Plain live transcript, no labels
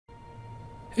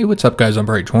Hey, what's up guys, I'm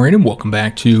Praetorian and welcome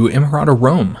back to Imperator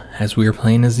Rome as we are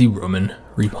playing as the Roman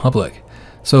Republic.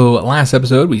 So last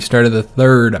episode we started the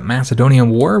Third Macedonian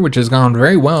War, which has gone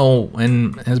very well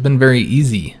and has been very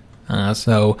easy.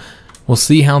 So we'll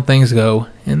see how things go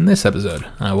in this episode.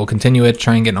 We'll continue it,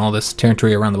 try and get all this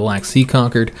territory around the Black Sea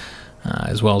conquered,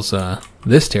 as well as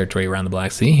this territory around the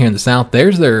Black Sea. Here in the south,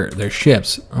 there's their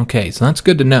ships. Okay, so that's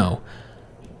good to know.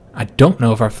 I don't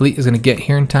know if our fleet is going to get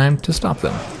here in time to stop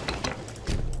them.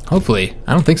 Hopefully.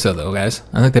 I don't think so though, guys.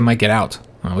 I think they might get out,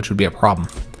 which would be a problem.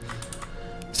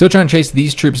 Still trying to chase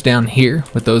these troops down here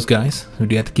with those guys. We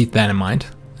do have to keep that in mind.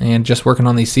 And just working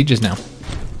on these sieges now.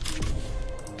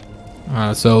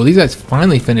 So these guys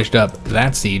finally finished up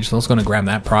that siege. So let's go and grab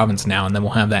that province now, and then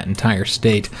we'll have that entire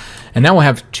state. And now we'll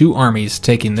have two armies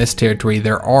taking this territory.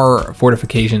 There are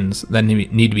fortifications that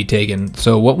need to be taken.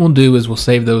 So what we'll do is we'll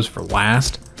save those for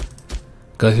last.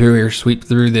 Go through here, sweep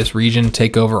through this region,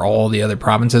 take over all the other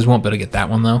provinces. Won't be able to get that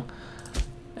one though.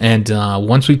 And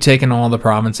once we've taken all the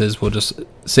provinces, we'll just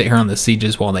sit here on the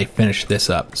sieges while they finish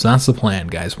this up. So that's the plan,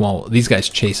 guys, while these guys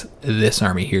chase this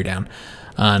army here down.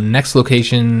 Next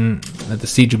location that the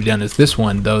siege will be done is this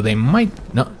one, though they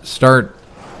might not start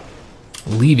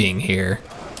leaving here.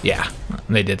 Yeah,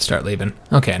 they did start leaving.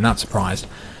 Okay, not surprised.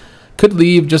 Could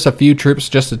leave just a few troops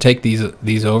just to take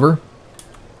these over.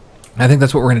 I think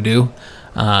that's what we're going to do.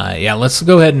 Yeah, let's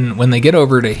go ahead and when they get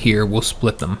over to here, we'll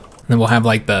split them. And then we'll have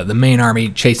like the main army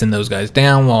chasing those guys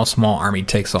down while a small army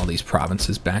takes all these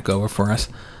provinces back over for us.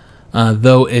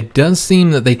 Though it does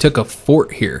seem that they took a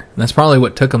fort here. That's probably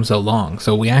what took them so long.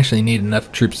 So we actually need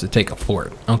enough troops to take a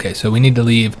fort. Okay, so we need to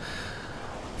leave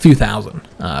a few thousand,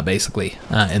 basically,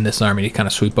 in this army to kind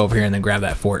of sweep over here and then grab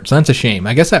that fort. So that's a shame.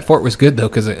 I guess that fort was good, though,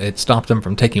 because it stopped them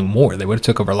from taking more. They would have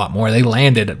took over a lot more. They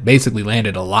basically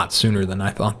landed a lot sooner than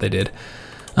I thought they did.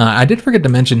 I did forget to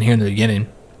mention here in the beginning,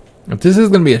 if this is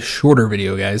going to be a shorter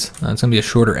video, guys, it's going to be a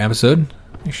shorter episode.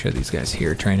 Let me show these guys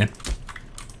here training.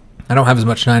 I don't have as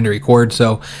much time to record,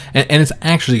 so, and it's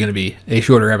actually going to be a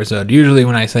shorter episode. Usually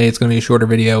when I say it's going to be a shorter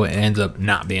video, it ends up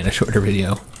not being a shorter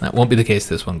video. That won't be the case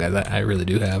this one, guys. I really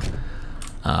do have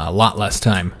a lot less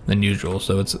time than usual,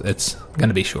 so it's going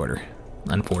to be shorter,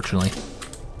 unfortunately.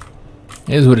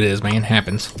 It is what it is, man. It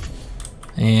happens.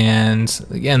 And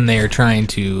again, they are trying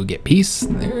to get peace.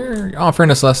 They're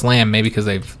offering us less land, maybe because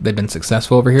they've been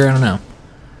successful over here. I don't know.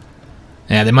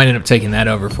 Yeah, they might end up taking that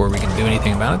over before we can do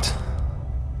anything about it.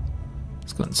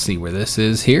 Let's go and see where this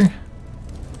is here.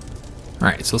 All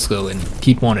right, so let's go and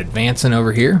keep on advancing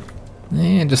over here,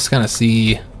 and just kind of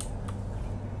see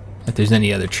if there's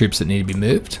any other troops that need to be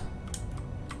moved.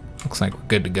 Looks like we're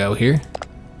good to go here.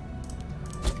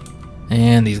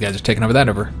 And these guys are taking all that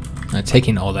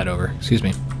over, excuse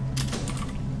me.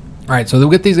 All right, so we'll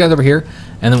get these guys over here,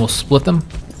 and then we'll split them.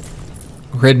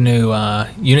 Create a new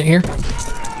unit here.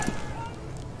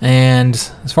 And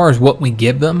as far as what we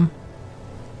give them,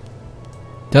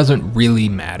 doesn't really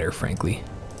matter, frankly.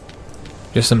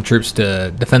 Just some troops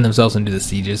to defend themselves and do the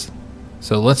sieges.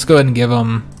 So let's go ahead and give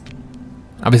them,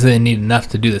 obviously they need enough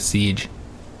to do the siege.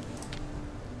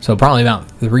 So probably about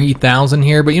 3,000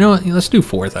 here, but you know what, let's do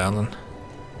 4,000.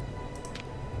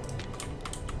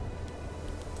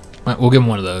 We'll give them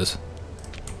one of those.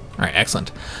 All right,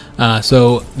 excellent.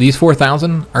 So these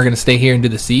 4,000 are going to stay here and do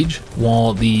the siege,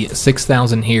 while the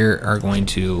 6,000 here are going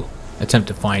to attempt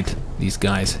to fight these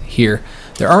guys here.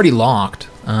 They're already locked.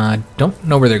 Don't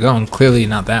know where they're going. Clearly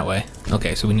not that way.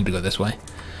 Okay, so we need to go this way.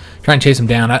 Try and chase them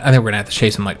down. I think we're going to have to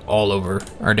chase them like all over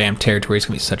our damn territory. It's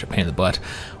going to be such a pain in the butt.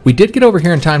 We did get over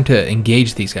here in time to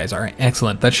engage these guys. All right,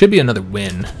 excellent. That should be another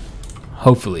win.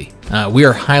 Hopefully. We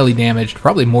are highly damaged,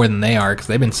 probably more than they are, because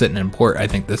they've been sitting in port, I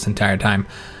think, this entire time.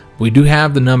 We do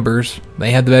have the numbers.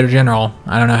 They have the better general.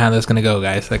 I don't know how that's going to go,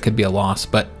 guys. That could be a loss,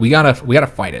 but we gotta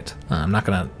fight it. I'm not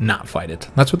going to not fight it.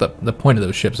 That's what the point of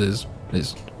those ships is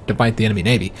to fight the enemy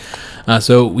navy.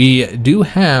 So we do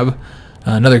have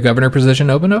another governor position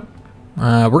open up.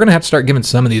 We're going to have to start giving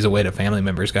some of these away to family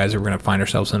members, guys, or we're going to find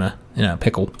ourselves in a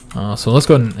pickle. So let's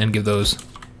go ahead and give those,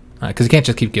 because you can't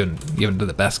just keep giving to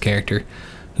the best character,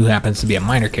 who happens to be a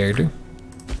minor character.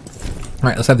 All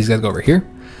right, let's have these guys go over here.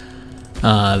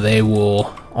 They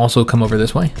will also come over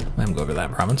this way. Let them go over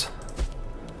that province.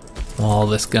 While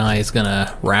this guy is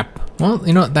gonna wrap. Well,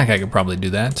 you know what? That guy could probably do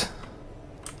that.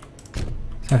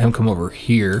 Let's have him come over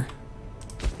here,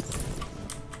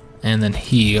 and then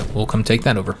he will come take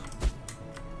that over.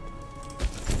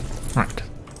 All right,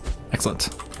 excellent.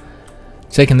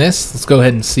 Taking this, let's go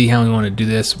ahead and see how we want to do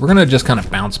this. We're gonna just kind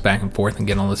of bounce back and forth and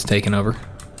get all this taken over.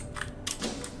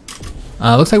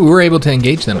 Looks like we were able to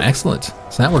engage them. Excellent.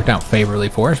 So that worked out favorably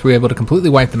for us. We were able to completely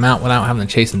wipe them out without having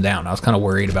to chase them down. I was kind of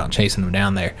worried about chasing them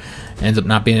down there. It ends up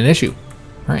not being an issue.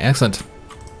 All right, excellent.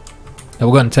 Now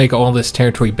we'll go ahead and take all this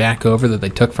territory back over that they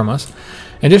took from us.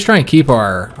 And just try and keep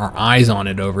our eyes on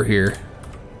it over here.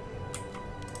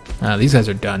 These guys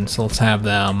are done, so let's have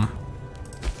them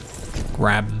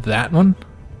grab that one.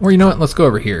 Or you know what, let's go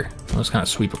over here. Let's kind of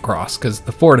sweep across, because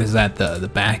the fort is at the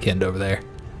back end over there.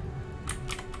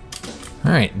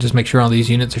 Alright, just make sure all these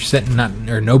units are sitting,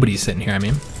 or nobody's sitting here, I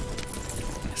mean.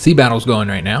 Sea battle's going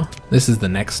right now. This is the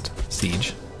next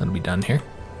siege that'll be done here.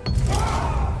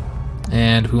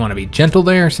 And we want to be gentle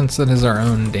there, since that is our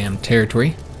own damn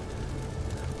territory.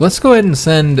 Let's go ahead and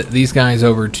send these guys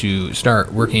over to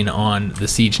start working on the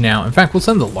siege now. In fact, we'll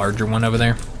send the larger one over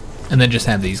there, and then just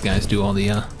have these guys do all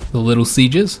the little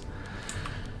sieges.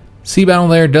 Sea battle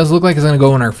there does look like it's going to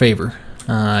go in our favor.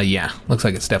 Yeah, looks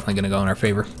like it's definitely going to go in our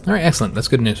favor. All right, excellent. That's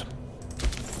good news.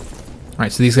 All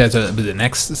right, so these guys are the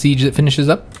next siege that finishes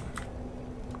up.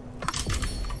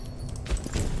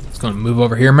 Let's go and move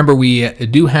over here. Remember, we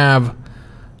do have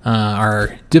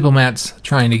our diplomats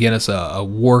trying to get us a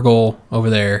war goal over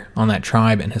there on that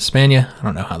tribe in Hispania. I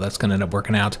don't know how that's going to end up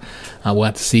working out. We'll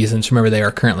have to see, since remember they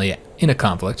are currently in a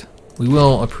conflict. We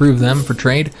will approve them for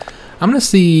trade. I'm going to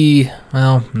see,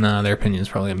 well, no, their opinion is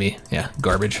probably going to be, yeah,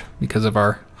 garbage because of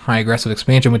our high aggressive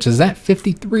expansion, which is at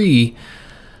 53.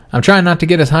 I'm trying not to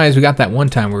get as high as we got that one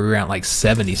time where we were at like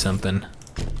 70 something.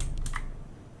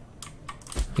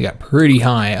 We got pretty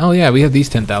high. Oh yeah, we have these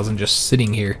 10,000 just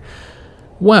sitting here.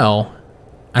 Well,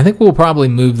 I think we'll probably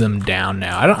move them down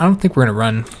now. I don't think we're going to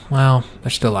run, well,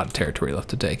 there's still a lot of territory left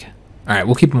to take. All right,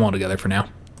 we'll keep them all together for now.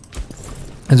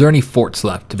 Is there any forts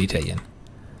left to be taken?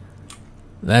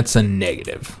 That's a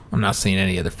negative. I'm not seeing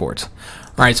any other forts.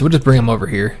 All right, so we'll just bring them over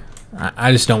here.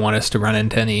 I just don't want us to run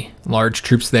into any large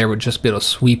troops there. We'll just be able to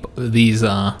sweep these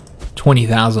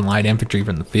 20,000 light infantry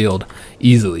from the field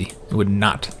easily. It would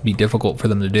not be difficult for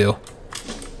them to do.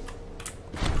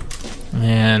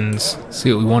 And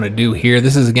see what we want to do here.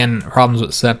 This is, again, problems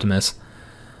with Septimus.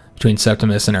 Between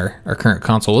Septimus and our current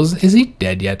consul. Is he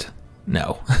dead yet?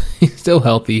 No. He's still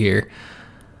healthy here.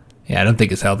 Yeah, I don't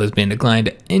think his health is being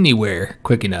declined anywhere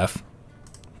quick enough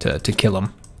to kill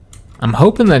him. I'm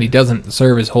hoping that he doesn't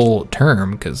serve his whole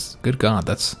term, because, good God,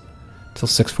 that's till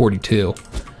 642.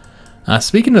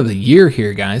 Speaking of the year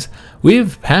here, guys, we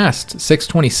have passed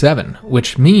 627,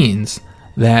 which means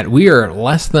that we are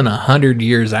less than 100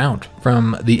 years out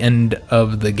from the end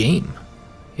of the game.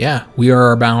 Yeah, we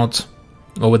are about,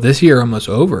 well, with this year almost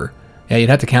over. Yeah, you'd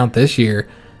have to count this year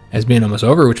as being almost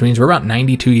over, which means we're about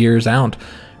 92 years out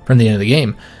from the end of the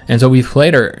game. And so we've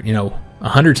played our,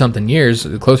 100-something years,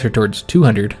 closer towards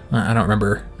 200. I don't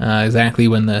remember exactly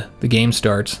when the game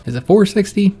starts. Is it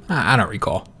 460? I don't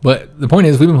recall. But the point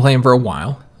is, we've been playing for a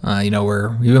while.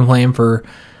 We've been playing for,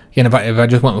 again, if I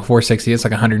just went with 460, it's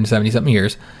like 170-something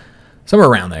years. Somewhere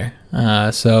around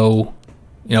there. So,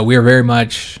 we are very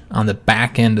much on the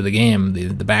back end of the game,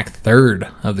 the back third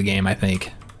of the game, I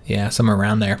think. Yeah, somewhere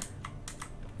around there.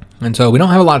 And so we don't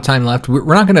have a lot of time left. We're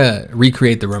not going to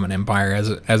recreate the Roman Empire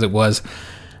as it was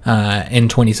in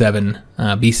 27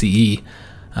 BCE.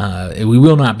 We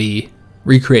will not be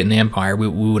recreating the empire. We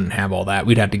wouldn't have all that.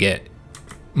 We'd have to get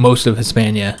most of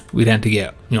Hispania. We'd have to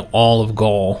get all of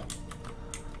Gaul.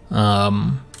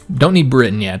 Don't need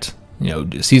Britain yet.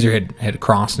 Caesar had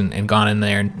crossed and gone in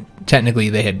there, and technically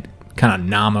they had kind of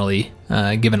nominally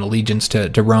given allegiance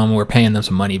to Rome. We're paying them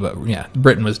some money, but yeah,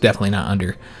 Britain was definitely not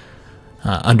under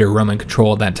Roman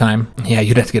control at that time. Yeah,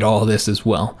 you'd have to get all of this as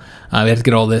well. We have to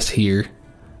get all this here.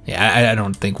 Yeah, I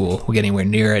don't think we'll get anywhere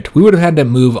near it. We would have had to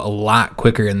move a lot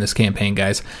quicker in this campaign,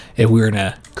 guys, if we were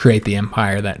going to create the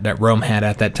empire that Rome had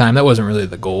at that time. That wasn't really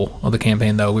the goal of the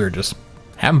campaign, though. We were just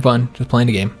having fun, just playing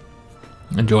the game,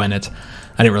 enjoying it.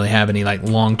 I didn't really have any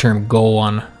long-term goal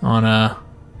on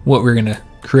what we are going to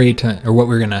create or what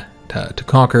we are going to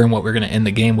conquer and what we are going to end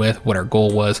the game with, what our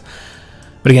goal was.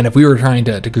 But again, if we were trying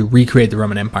to recreate the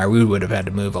Roman Empire, we would have had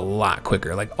to move a lot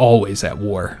quicker, like always at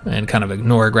war, and kind of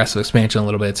ignore aggressive expansion a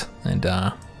little bit, and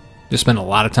just spend a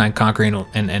lot of time conquering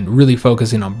and really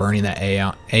focusing on burning that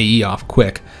AE off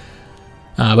quick.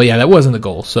 But yeah, that wasn't the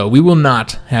goal. So we will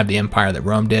not have the empire that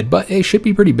Rome did, but it should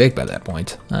be pretty big by that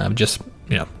point. Just,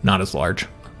 not as large.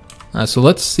 So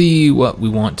let's see what we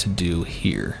want to do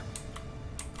here.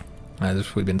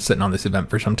 We've been sitting on this event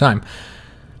for some time.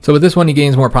 So with this one, he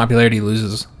gains more popularity,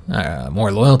 loses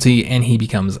more loyalty, and he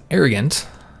becomes arrogant.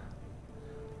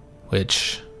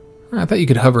 Which, I thought you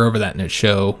could hover over that and it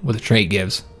show what the trait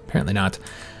gives. Apparently not.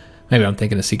 Maybe I'm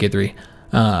thinking of CK3.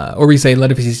 Or we say,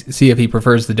 let us see if he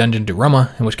prefers the dungeon to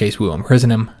Roma, in which case we will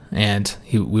imprison him, and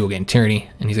we will gain tyranny,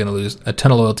 and he's going to lose a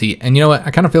ton of loyalty. And you know what?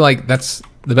 I kind of feel like that's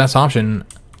the best option,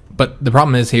 but the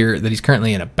problem is here that he's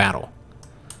currently in a battle.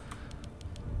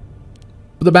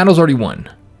 But the battle's already won.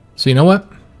 So you know what?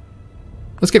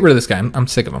 Let's get rid of this guy. I'm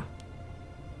sick of him.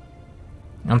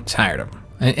 I'm tired of him.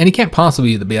 And he can't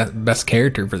possibly be the best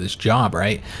character for this job,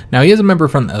 right? Now, he is a member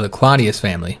from the Claudius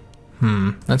family.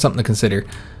 That's something to consider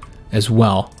as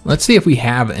well. Let's see if we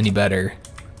have any better.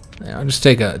 I'll just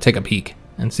take a peek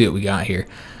and see what we got here.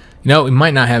 You know, we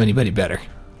might not have anybody better.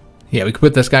 Yeah, we could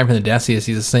put this guy from the Decius.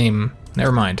 He's the same.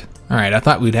 Never mind. All right, I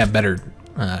thought we'd have better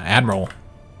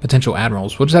potential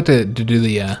admirals. We'll just have to do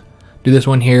this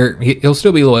one here. He'll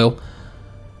still be loyal.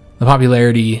 The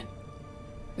popularity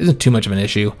isn't too much of an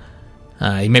issue.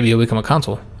 Maybe he'll become a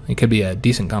consul. He could be a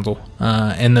decent consul.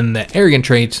 And then the arrogant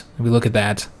trait, if we look at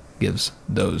that, gives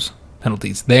those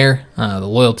penalties there. The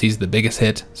loyalty is the biggest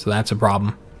hit, so that's a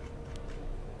problem.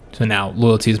 So now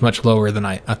loyalty is much lower than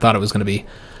I thought it was going to be.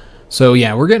 So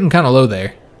yeah, we're getting kind of low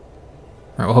there.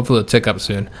 All right, well, hopefully it'll tick up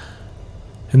soon.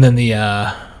 And then the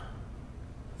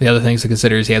other things to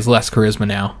consider is he has less charisma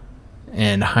now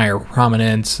and higher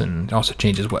prominence, and also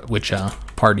changes which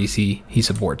parties he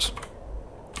supports.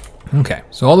 Okay,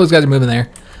 so all those guys are moving there.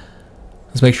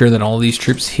 Let's make sure that all these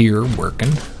troops here are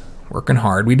working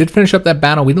hard. We did finish up that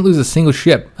battle. We didn't lose a single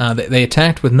ship. They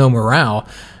attacked with no morale,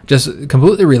 just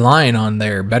completely relying on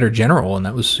their better general, and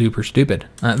that was super stupid.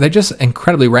 They're just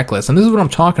incredibly reckless, and this is what I'm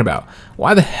talking about.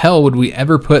 Why the hell would we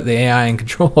ever put the AI in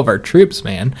control of our troops,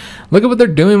 man? Look at what they're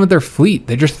doing with their fleet.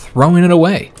 They're just throwing it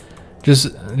away.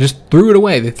 Just threw it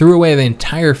away. They threw away the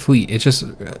entire fleet. It's just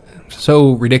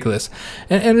so ridiculous.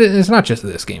 And it's not just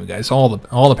this game, guys. All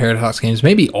the Paradox games,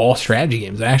 maybe all strategy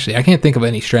games, actually. I can't think of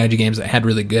any strategy games that had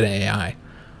really good AI.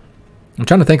 I'm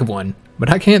trying to think of one,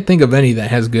 but I can't think of any that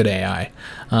has good AI.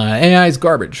 AI is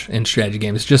garbage in strategy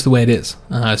games. It's just the way it is.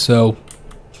 So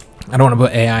I don't want to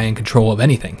put AI in control of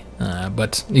anything.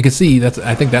 But you can see,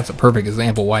 I think that's a perfect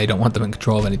example why you don't want them in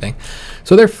control of anything.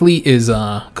 So their fleet is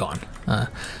gone.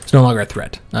 It's no longer a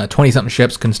threat. 20-something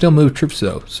ships can still move troops,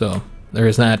 though. So there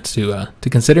is that to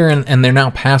consider. And they're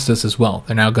now past us as well.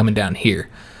 They're now coming down here.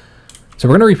 So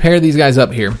we're going to repair these guys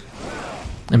up here.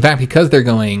 In fact, because they're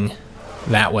going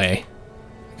that way,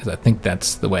 because I think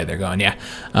that's the way they're going, yeah.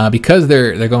 Because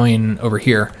they're going over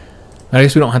here, I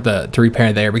guess we don't have to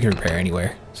repair there. We can repair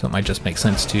anywhere. So it might just make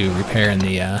sense to repair in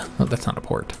the... oh, that's not a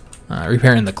port.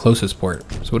 Repair in the closest port.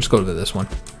 So we'll just go to this one.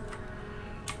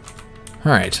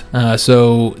 All right.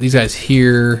 So these guys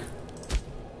here...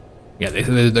 Yeah,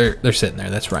 they're sitting there.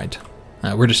 That's right.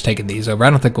 We're just taking these over. I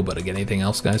don't think we'll be able to get anything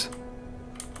else, guys.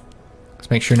 Let's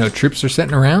make sure no troops are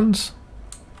sitting around.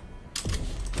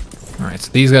 All right,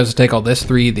 so these guys will take all this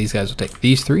 3. These guys will take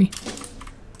these 3.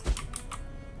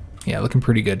 Yeah, looking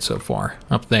pretty good so far.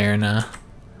 Up there in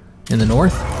the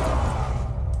north.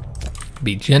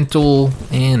 Be gentle.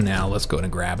 And now let's go ahead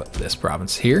and grab this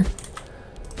province here.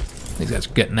 These guys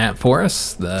are getting that for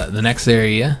us. The next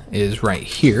area is right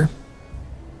here.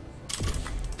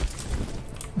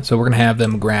 So we're going to have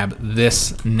them grab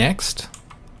this next.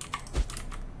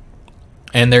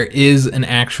 And there is an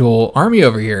actual army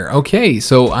over here. Okay,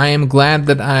 so I am glad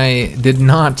that I did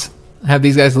not have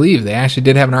these guys leave. They actually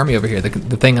did have an army over here.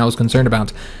 The thing I was concerned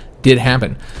about did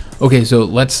happen. Okay, so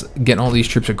let's get all these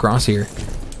troops across here.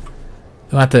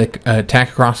 They'll have to attack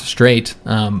across the strait.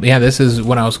 Yeah, this is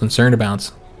what I was concerned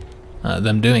about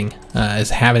them doing,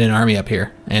 is having an army up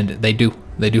here. And they do.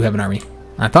 They do have an army.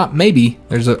 I thought maybe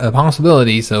there's a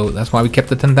possibility, so that's why we kept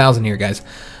the 10,000 here, guys.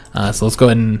 So let's go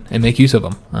ahead and make use of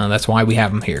them. That's why we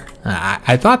have them here.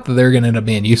 I thought that they were going to end up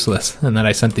being useless, and that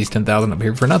I sent these 10,000 up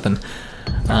here for nothing.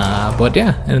 But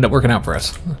yeah, it ended up working out for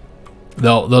us.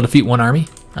 They'll defeat one army.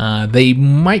 They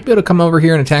might be able to come over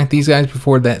here and attack these guys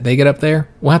before they get up there.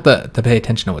 We'll have to pay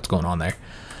attention to what's going on there.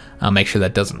 Make sure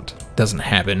that doesn't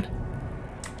happen.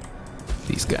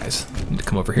 These guys need to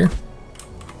come over here.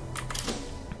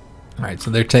 All right,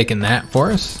 so they're taking that for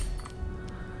us.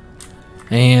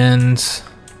 And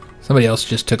somebody else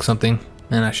just took something,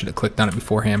 and I should have clicked on it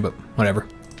beforehand, but whatever.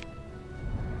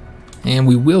 And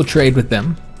we will trade with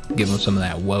them, give them some of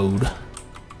that woad.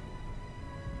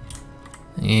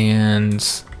 And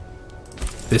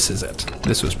this is it.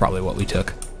 This was probably what we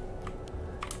took.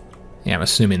 Yeah, I'm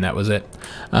assuming that was it.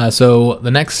 So the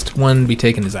next one to be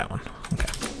taken is that one. Okay.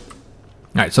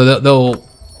 All right, so they'll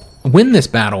win this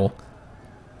battle.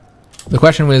 The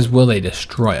question was, will they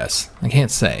destroy us? I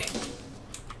can't say.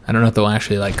 I don't know if they'll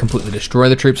actually like completely destroy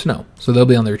the troops. No. So they'll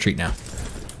be on the retreat now.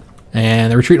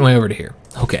 And they're retreating way over to here.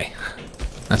 Okay.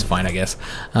 That's fine, I guess.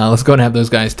 Let's go and have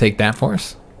those guys take that for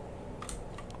us.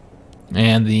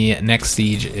 And the next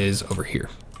siege is over here.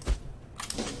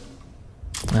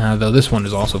 Though this one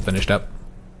is also finished up.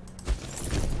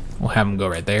 We'll have them go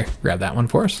right there. Grab that one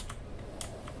for us.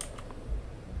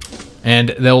 And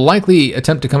they'll likely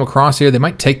attempt to come across here. They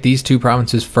might take these two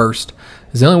provinces first.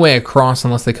 It's the only way across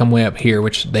unless they come way up here,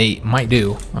 which they might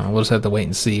do. We'll just have to wait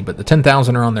and see. But the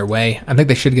 10,000 are on their way. I think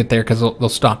they should get there because they'll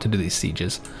stop to do these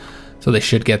sieges. So they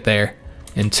should get there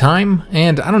in time.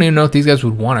 And I don't even know if these guys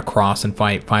would want to cross and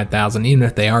fight 5,000, even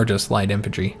if they are just light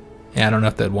infantry. Yeah, I don't know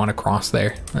if they'd want to cross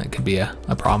there. That could be a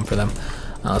problem for them.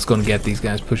 Let's go and get these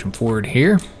guys pushing forward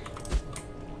here.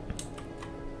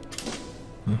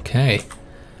 Okay.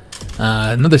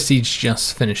 Another siege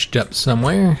just finished up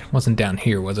somewhere. Wasn't down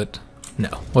here, was it?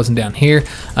 No, wasn't down here.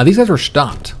 These guys were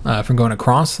stopped from going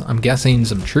across. I'm guessing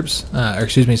some troops, or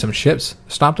excuse me, some ships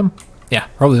stopped them. Yeah,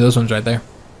 probably those ones right there.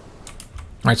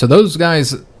 All right, so those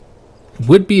guys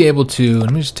would be able to,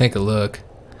 let me just take a look.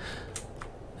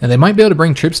 And they might be able to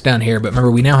bring troops down here, but remember,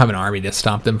 we now have an army to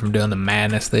stop them from doing the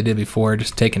madness they did before,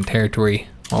 just taking territory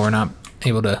while we're not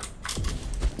able to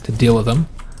deal with them.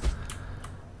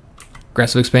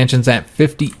 Aggressive expansion's at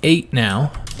 58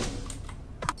 now.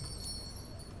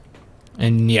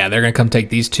 And yeah, they're going to come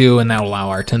take these two, and that'll allow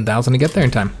our 10,000 to get there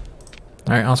in time.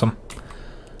 All right, awesome.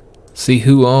 See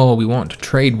who we want to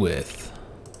trade with.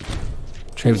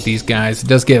 Trade with these guys. It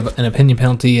does give an opinion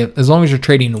penalty. As long as you're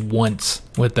trading once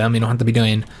with them, you don't have to be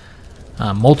doing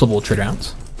multiple trade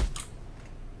rounds.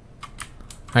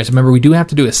 All right, so remember, we do have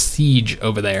to do a siege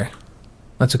over there.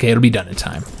 That's okay, it'll be done in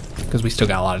time, because we still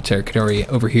got a lot of territory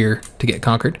over here to get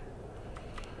conquered.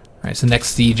 All right, so next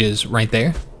siege is right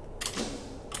there.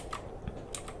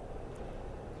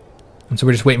 And so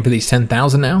we're just waiting for these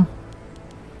 10,000 now.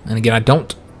 And again, I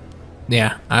don't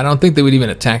think they would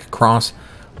even attack across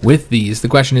with these. The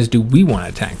question is, do we want to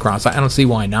attack across? I don't see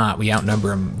why not. We outnumber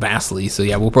them vastly, so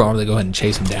yeah, we'll probably go ahead and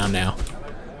chase them down now.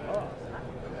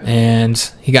 And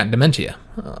he got dementia.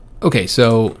 Okay,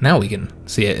 so now we can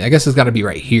see it. I guess it's got to be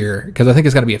right here, because I think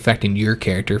it's got to be affecting your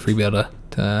character for you to be able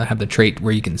to have the trait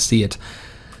where you can see it.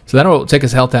 So that'll take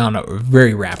his health down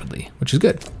very rapidly, which is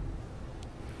good.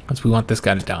 Because we want this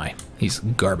guy to die. He's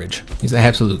garbage. He's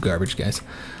absolute garbage, guys.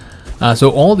 So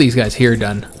all these guys here are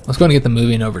done. Let's go and get them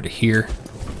moving over to here.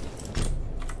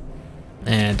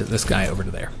 And this guy over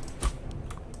to there.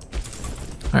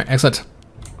 All right, excellent.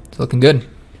 It's looking good.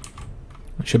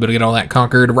 We should be able to get all that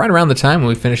conquered right around the time when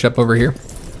we finish up over here.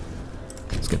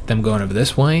 Let's get them going over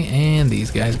this way, and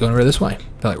these guys going over this way.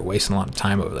 I feel like we're wasting a lot of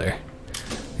time over there.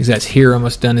 These guys here are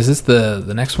almost done. Is this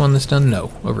the next one that's done?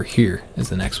 No, over here is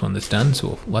the next one that's done. So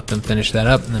we'll let them finish that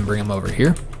up and then bring them over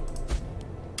here.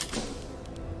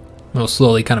 We'll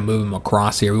slowly kind of move them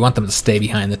across here. We want them to stay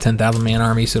behind the 10,000 man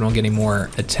army so they don't get any more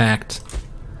attacked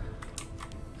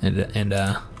and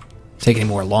take any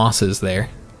more losses there,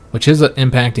 which is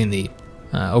impacting the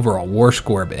overall war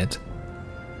score a bit.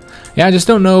 Yeah, I just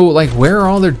don't know, like, where are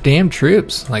all their damn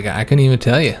troops? Like, I couldn't even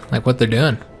tell you, like, what they're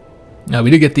doing.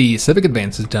 We did get the civic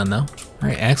advances done, though. All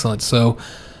right, excellent. So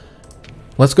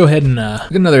let's go ahead and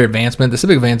get another advancement. The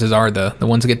civic advances are the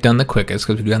ones that get done the quickest,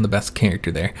 because we do have the best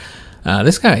character there.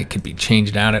 This guy could be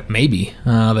changed out at maybe.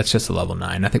 That's just a level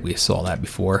 9. I think we saw that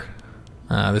before.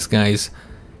 This guy's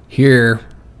here.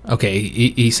 Okay,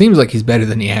 he seems like he's better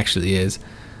than he actually is,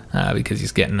 because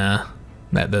he's getting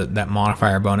that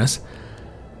modifier bonus.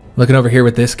 Looking over here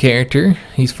with this character,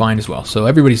 he's fine as well. So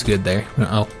everybody's good there.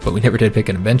 Oh, but we never did pick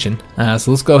an invention.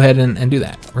 So let's go ahead and do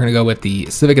that. We're going to go with the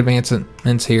civic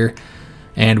advancements here,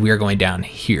 and we are going down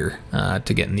here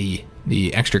to get in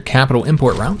the extra capital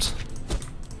import routes.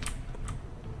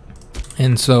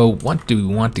 And so what do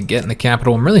we want to get in the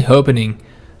capital? I'm really hoping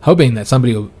that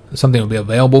something will be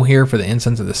available here for the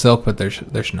incense of the silk, but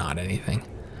there's not anything.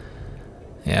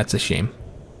 Yeah, that's a shame.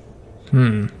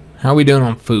 How are we doing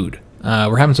on food?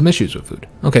 We're having some issues with food.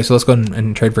 Okay, so let's go ahead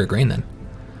and trade for a grain then.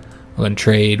 We'll go ahead and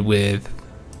trade with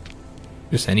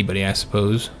just anybody, I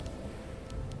suppose.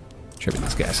 Trade with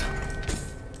these guys.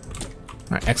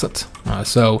 All right, excellent.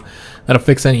 So that'll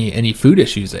fix any food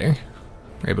issues there.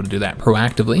 We're able to do that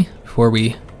proactively before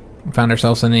we found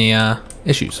ourselves in any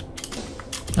issues.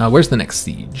 Where's the next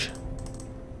siege?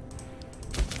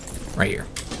 Right here.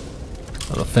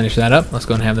 So they'll finish that up. Let's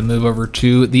go and have them move over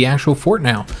to the actual fort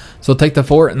now. So they'll take the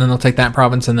fort, and then they'll take that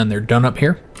province, and then they're done up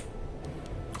here.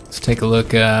 Let's take a look.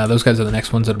 Those guys are the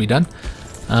next ones that'll be done.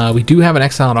 We do have an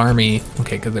exiled army.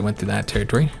 Okay, because they went through that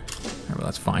territory. All right, well,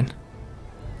 that's fine.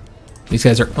 These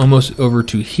guys are almost over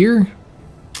to here.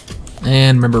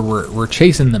 And remember, we're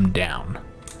chasing them down.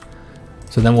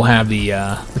 So then we'll have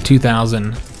the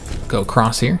 2,000 go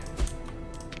across here.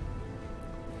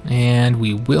 And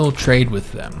we will trade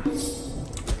with them.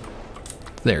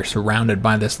 they're surrounded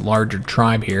by this larger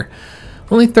tribe here.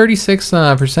 Only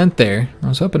 36% there. I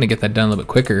was hoping to get that done a little bit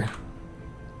quicker.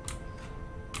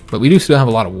 But we do still have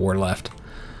a lot of war left.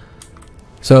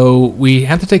 So we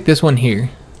have to take this one here.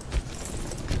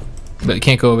 But we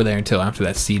can't go over there until after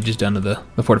that siege is done to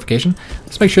the fortification.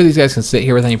 Let's make sure these guys can sit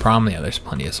here with any problem. Yeah, there's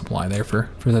plenty of supply there for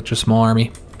such a small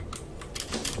army.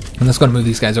 And let's go and move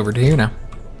these guys over to here now.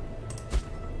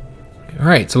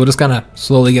 Alright, so we'll just kind of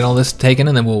slowly get all this taken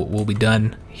and then we'll be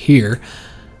done here.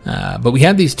 But we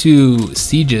had these two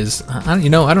sieges. I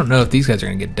don't know if these guys are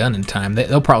going to get done in time.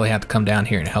 They'll probably have to come down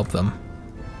here and help them.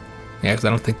 Yeah, because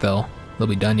I don't think they'll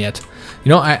be done yet.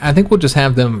 I think we'll just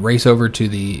have them race over to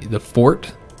the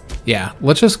fort. Yeah,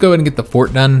 let's just go ahead and get the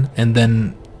fort done, and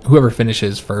then whoever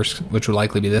finishes first, which will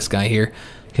likely be this guy here,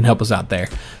 can help us out there.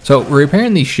 So we're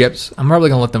repairing these ships. I'm probably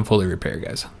gonna let them fully repair,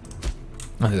 guys.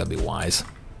 I think that'd be wise.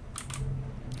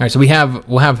 All right, so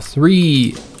we'll have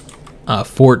 3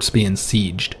 forts being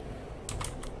sieged.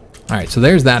 All right, so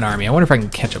there's that army. I wonder if I can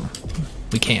catch them.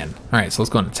 We can. All right, so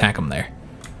let's go and attack them there.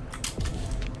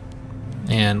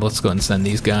 And let's go and send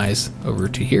these guys over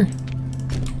to here.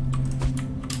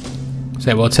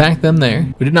 So we'll attack them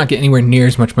there. We did not get anywhere near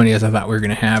as much money as I thought we were going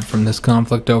to have from this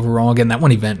conflict overall. Again, that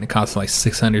one event, it cost like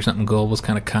 600 something gold, was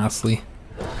kind of costly.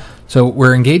 So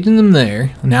we're engaging them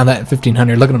there. Now that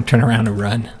 1500, look at them turn around and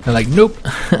run. They're like, nope,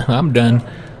 I'm done.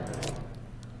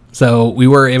 So we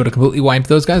were able to completely wipe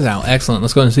those guys out. Excellent.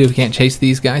 Let's go and see if we can't chase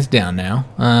these guys down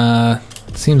now.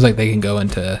 It seems like they can go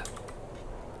into...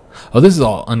 Oh, this is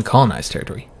all uncolonized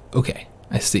territory. Okay,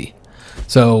 I see.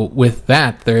 So with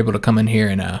that, they're able to come in here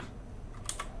and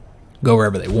go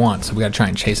wherever they want. So we gotta try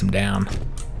and chase them down.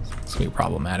 It's gonna be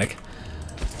problematic.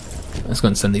 Let's go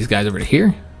and send these guys over to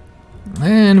here.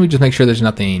 And we just make sure there's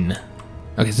nothing...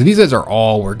 Okay, so these guys are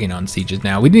all working on sieges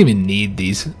now. We didn't even need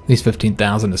these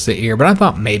 15,000 to sit here, but I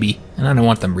thought maybe. And I don't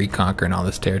want them reconquering all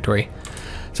this territory.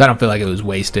 So I don't feel like it was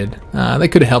wasted. They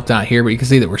could have helped out here, but you can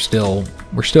see that we're still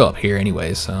up here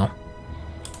anyways, so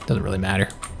it doesn't really matter.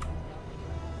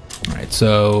 All right,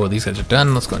 so these guys are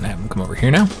done. Let's go ahead and have them come over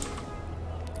here now.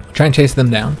 Try and chase them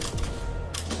down.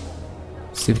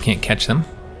 See if we can't catch them.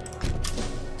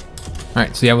 All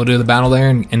right, so yeah, we'll do the battle there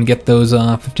and get those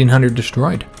 1,500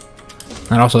 destroyed.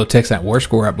 That also ticks that war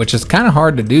score up, which is kind of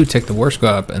hard to do, tick the war score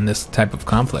up in this type of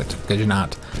conflict because you're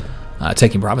not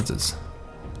taking provinces.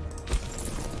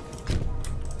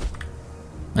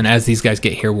 And as these guys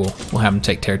get here, we'll have them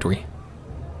take territory.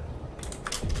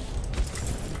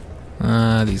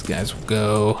 These guys will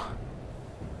go...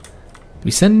 Did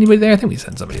we send anybody there? I think we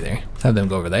sent somebody there. Let's have them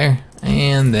go over there.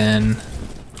 And then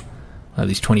we'll have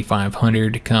these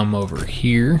 2,500 to come over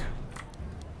here.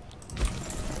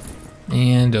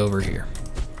 And over here.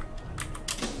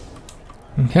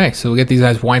 Okay, so we'll get these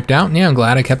guys wiped out. And yeah, I'm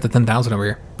glad I kept the 10,000 over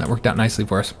here. That worked out nicely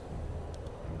for us.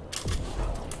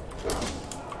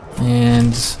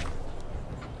 And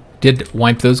did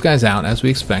wipe those guys out as we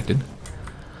expected.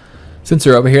 Since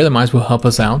they're over here, they might as well help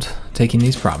us out taking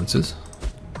these provinces.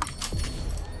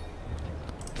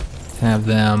 Have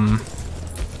them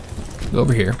go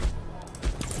over here.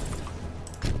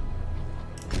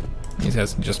 These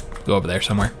guys can just go over there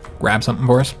somewhere, grab something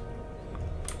for us.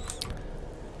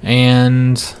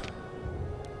 And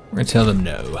we're gonna tell them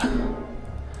no.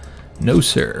 No,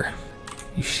 sir.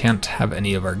 You shan't have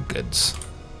any of our goods.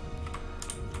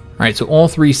 Alright, so all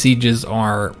 3 sieges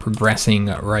are progressing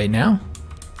right now.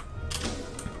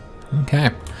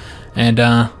 Okay. And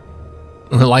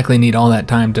we'll likely need all that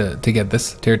time to get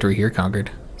this territory here conquered.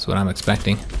 That's what I'm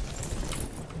expecting.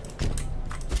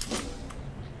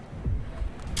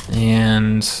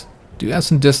 And do have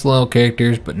some disloyal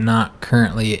characters, but not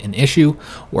currently an issue.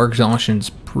 War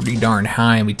exhaustion's pretty darn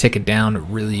high, and we tick it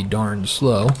down really darn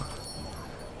slow.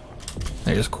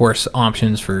 There's, of course,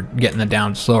 options for getting it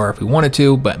down slower if we wanted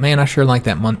to, but man, I sure like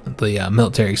that monthly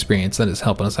military experience. That is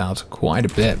helping us out quite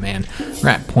a bit, man. We're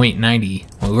at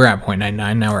 0.90. Well, we're at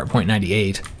 0.99, now we're at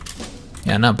 0.98.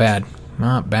 Yeah, not bad.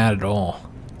 Not bad at all.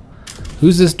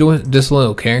 Who's this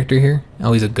disloyal character here?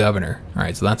 Oh, he's a governor.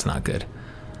 Alright, so that's not good.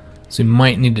 So we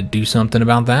might need to do something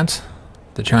about that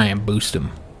to try and boost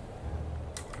him.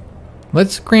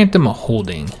 Let's grant him a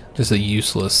holding. Just a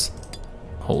useless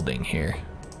holding here.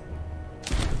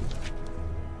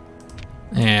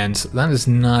 And that is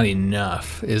not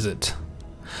enough, is it?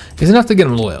 It's enough to get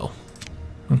him loyal.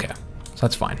 Okay, so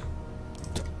that's fine.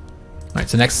 Alright,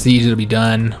 so next siege will be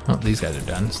done. Oh, these guys are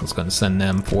done, so let's go and send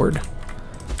them forward.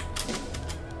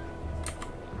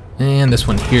 And this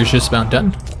one here is just about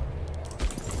done.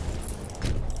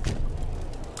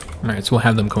 Alright, so we'll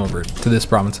have them come over to this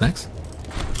province next.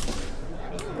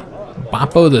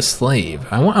 Boppo the Slave.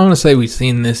 I want to say we've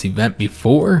seen this event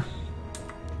before.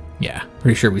 Yeah,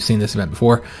 pretty sure we've seen this event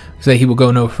before. Say he will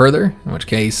go no further, in which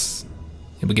case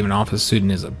he'll be given office suiting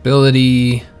his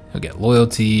ability. He'll get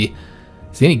loyalty.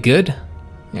 Is he any good?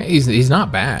 Yeah, he's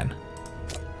not bad.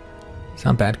 He's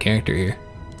not a bad character here.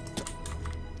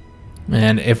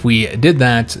 And if we did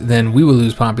that, then we will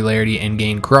lose popularity and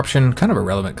gain corruption. Kind of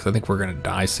irrelevant because I think we're going to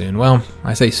die soon. Well,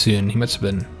 I say soon. He must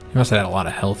have had a lot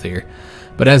of health here.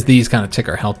 But as these kind of tick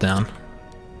our health down,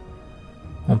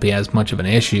 won't be as much of an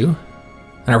issue.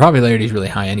 And our popularity is really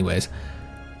high anyways.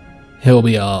 He'll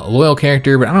be a loyal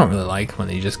character, but I don't really like when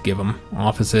they just give him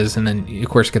offices and then, of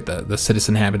course, get the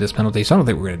citizen habitus penalty. So I don't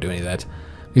think we're going to do any of that.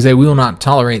 We say we will not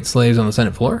tolerate slaves on the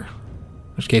Senate floor,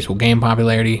 in which case we'll gain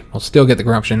popularity. We'll still get the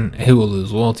corruption. Who will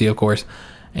lose loyalty, of course.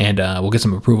 And we'll get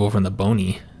some approval from the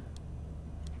Boni.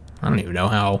 I don't even know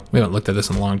how. We haven't looked at this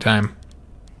in a long time.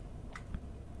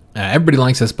 Everybody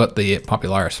likes us but the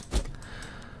Popularis.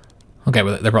 Okay,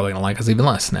 well, they're probably going to like us even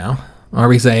less now. Or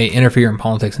we say interfere in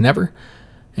politics never.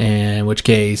 In which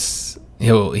case,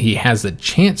 he has the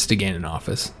chance to gain an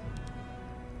office.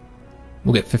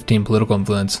 We'll get 15 political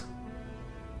influence.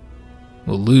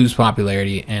 We'll lose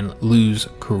popularity and lose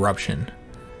corruption.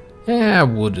 Yeah,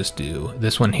 we'll just do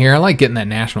this one here. I like getting that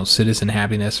national citizen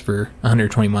happiness for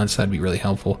 120 months. That'd be really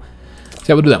helpful. So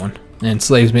yeah, we'll do that one. And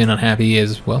slaves being unhappy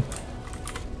is, well,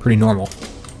 pretty normal,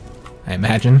 I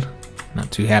imagine.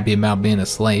 Not too happy about being a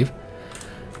slave.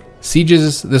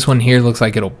 Sieges, this one here looks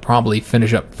like it'll probably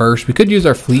finish up first. We could use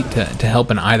our fleet to help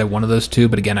in either one of those two,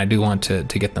 but again, I do want to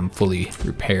get them fully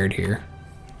repaired here.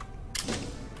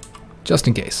 Just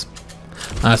in case.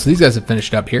 So these guys have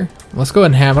finished up here. Let's go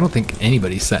ahead and have, I don't think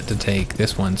anybody's set to take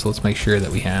this one, so let's make sure that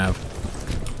we have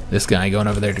this guy going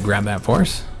over there to grab that for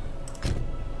us.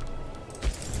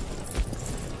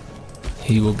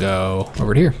 He will go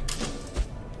over to here.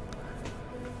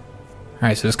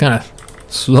 Alright, so just kind of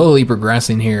slowly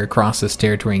progressing here across this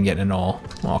territory and getting it all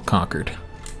conquered.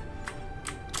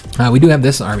 We do have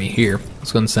this army here.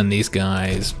 Let's go and send these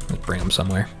guys. Let's bring them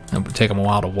somewhere. It'll take them a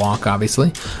while to walk,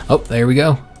 obviously. Oh, there we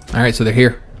go. Alright, so they're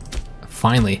here.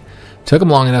 Finally. Took them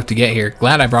long enough to get here.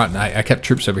 Glad I kept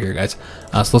troops over here, guys.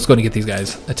 So let's go and get these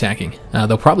guys attacking.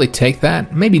 They'll probably take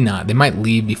that. Maybe not. They might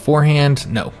leave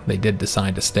beforehand. No, they did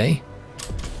decide to stay.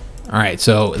 Alright,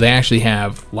 so they actually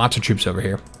have lots of troops over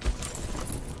here.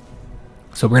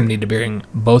 So we're going to need to bring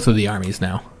both of the armies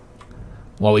now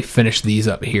while we finish these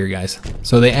up here, guys.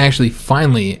 So they actually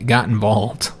finally got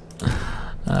involved.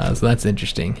 So that's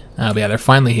interesting. But yeah, they're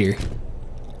finally here.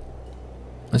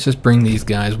 Let's just bring these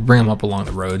guys. We'll bring them up along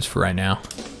the roads for right now.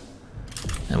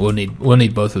 And we'll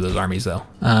need both of those armies, though.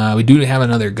 We do have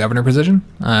another governor position.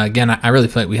 Again, I really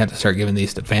feel like we have to start giving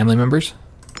these to family members.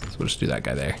 So we'll just do that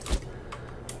guy there.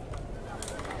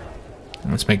 And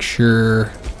let's make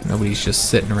sure nobody's just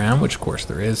sitting around, which of course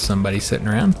there is somebody sitting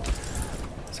around.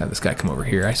 Let's have this guy come over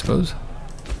here, I suppose.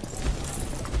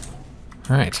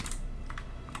 Alright.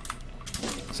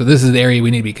 So this is the area we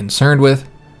need to be concerned with.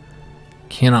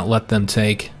 Cannot let them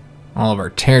take all of our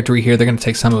territory here. They're going to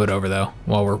take some of it over, though,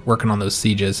 while we're working on those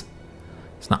sieges.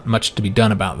 There's not much to be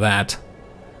done about that.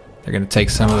 They're going to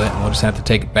take some of it, and we'll just have to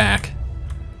take it back.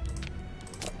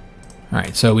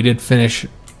 Alright, so we did finish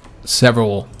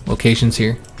several locations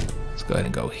here. Let's go ahead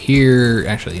and go here.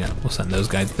 Actually, you know, we'll send those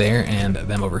guys there and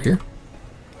them over here.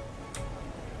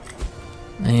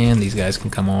 And these guys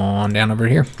can come on down over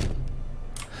here.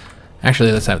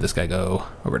 Actually, let's have this guy go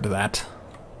over to that.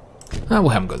 We'll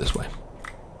have him go this way.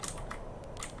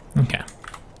 Okay.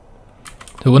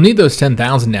 So we'll need those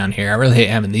 10,000 down here. I really hate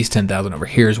having these 10,000 over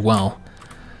here as well.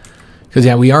 Because,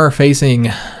 yeah, we are facing...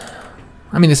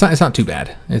 I mean, it's not too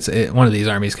bad. One of these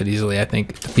armies could easily, I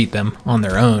think, defeat them on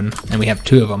their own. And we have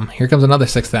two of them. Here comes another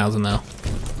 6,000, though.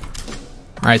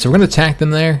 Alright, so we're going to attack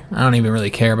them there. I don't even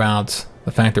really care about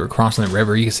the fact that we're crossing the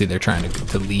river. You can see they're trying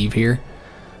to leave here.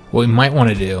 What we might want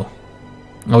to do...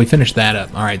 Oh, we finished that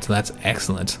up. Alright, so that's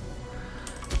excellent.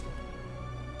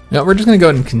 No, we're just going to go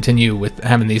ahead and continue with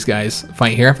having these guys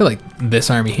fight here. I feel like this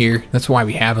army here, that's why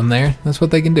we have them there. That's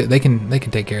what they can do. They can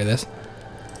take care of this.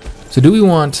 So do we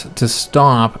want to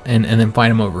stop and then fight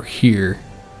them over here?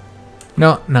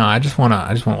 No, I just want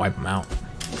to wipe them out.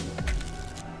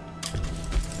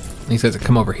 These guys that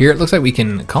come over here. It looks like we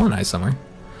can colonize somewhere.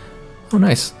 Oh,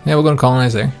 nice. Yeah, we'll go and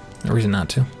colonize there. No reason not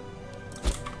to.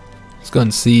 Let's go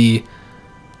and see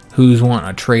who's wanting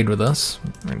to trade with us.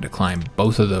 We're going to decline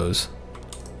both of those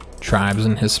tribes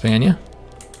in Hispania.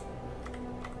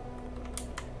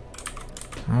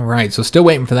 Alright, so still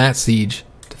waiting for that siege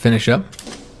to finish up.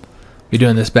 Be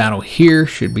doing this battle here.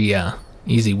 Should be a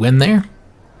easy win there.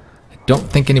 I don't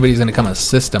think anybody's going to come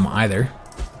assist them either.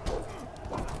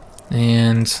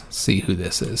 And see who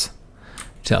this is.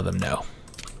 Tell them no.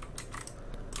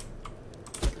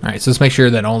 Alright, so let's make sure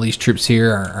that all these troops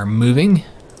here are moving.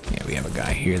 Yeah, we have a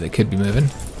guy here that could be moving.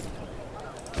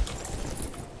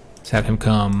 Let's have him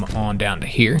come on down to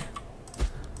here.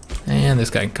 And this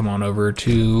guy can come on over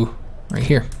to right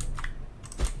here.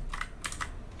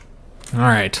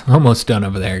 Alright, almost done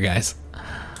over there, guys.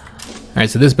 Alright,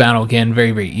 so this battle, again,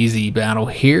 very, very easy battle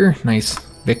here. Nice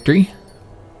victory.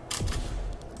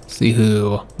 See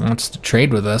who wants to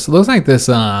trade with us. It looks like this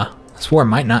war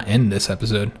might not end this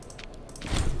episode.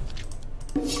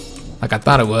 Like I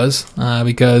thought it was,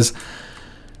 because,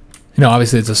 you know,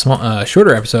 obviously it's a small,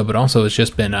 shorter episode, but also it's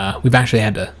just been, we've actually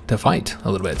had to fight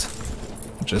a little bit,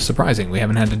 which is surprising. We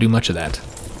haven't had to do much of that.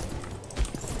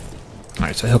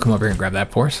 Alright, so he'll come over here and grab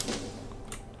that for us.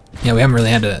 Yeah, we haven't really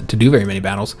had to do very many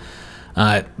battles.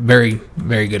 Very,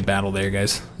 very good battle there,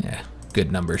 guys. Yeah,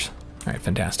 good numbers. Alright,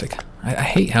 fantastic. I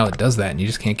hate how it does that and you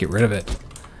just can't get rid of it.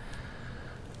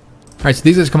 Alright, so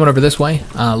these guys are coming over this way.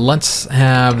 Let's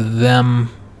have them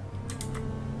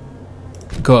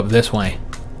go up this way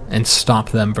and stop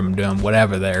them from doing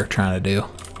whatever they're trying to do.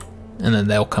 And then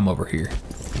they'll come over here.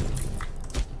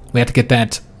 We have to get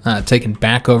that taken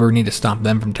back over. We need to stop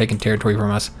them from taking territory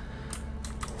from us.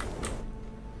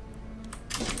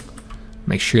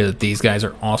 Make sure that these guys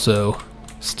are also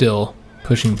still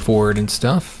pushing forward and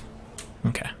stuff.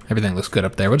 Okay, everything looks good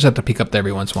up there. We'll just have to peek up there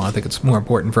every once in a while. I think it's more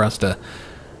important for us to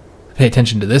pay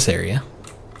attention to this area.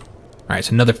 Alright,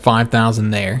 so another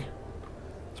 5,000 there.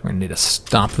 So we're going to need to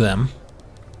stop them.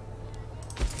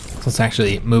 So let's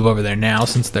actually move over there now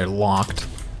since they're locked.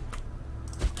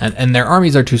 And their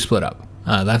armies are too split up.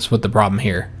 That's what the problem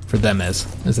here for them is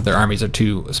that their armies are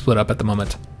too split up at the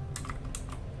moment.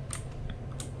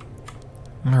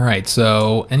 Alright,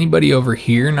 so anybody over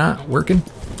here not working?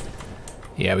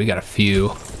 Yeah, we got a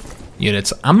few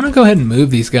units. I'm going to go ahead and move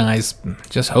these guys.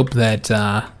 Just hope that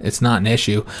it's not an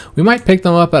issue. We might pick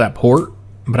them up at a port,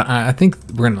 but I think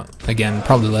we're going to, again,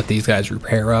 probably let these guys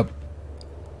repair up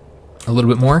a little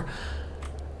bit more.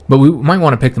 But we might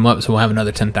want to pick them up so we'll have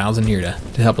another 10,000 here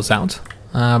to help us out.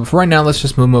 But for right now, let's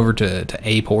just move them over to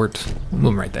A port. We'll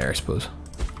move them right there, I suppose.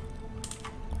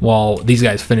 While these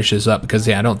guys finish this up, because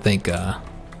yeah, I don't think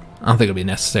it'll be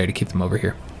necessary to keep them over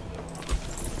here.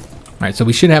 Alright, so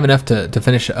we should have enough to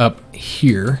finish up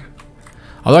here.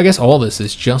 Although I guess all this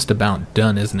is just about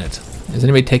done, isn't it? Is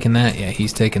anybody taking that? Yeah,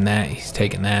 he's taking that. He's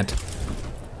taking that.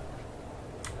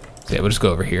 So yeah, we'll just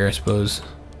go over here, I suppose.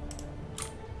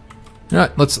 You know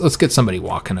what? Let's get somebody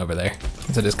walking over there,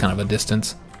 since it is kind of a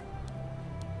distance.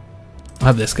 I'll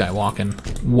have this guy walking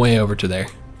way over to there.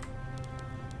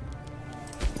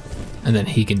 And then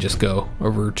he can just go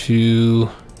over to,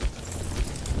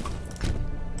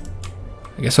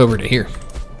 I guess, over to here.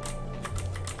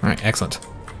 Alright, excellent.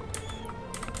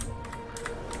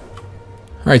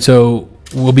 Alright, so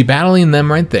we'll be battling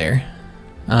them right there.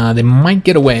 They might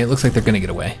get away. It looks like they're going to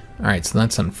get away. Alright, so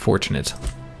that's unfortunate.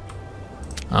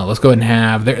 Let's go ahead and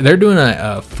have, they're doing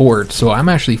a fort, so I'm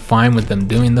actually fine with them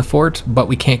doing the fort, but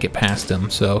we can't get past them,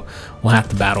 so we'll have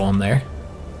to battle them there.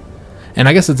 And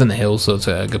I guess it's in the hills, so it's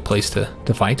a good place to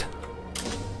fight.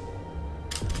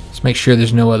 Let's make sure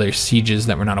there's no other sieges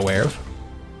that we're not aware of.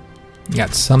 We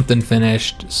got something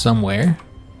finished somewhere.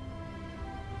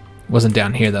 Wasn't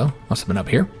down here though. Must have been up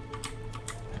here.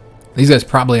 These guys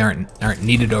probably aren't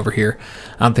needed over here.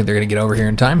 I don't think they're gonna get over here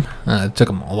in time. It took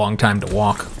them a long time to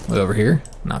walk way over here.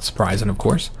 Not surprising, of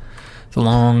course. It's a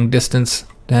long distance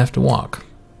to have to walk.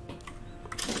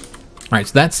 Alright,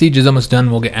 so that siege is almost done.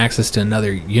 We'll get access to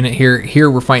another unit here. Here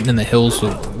we're fighting in the hills, so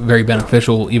very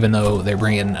beneficial. Even though they're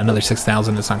bringing another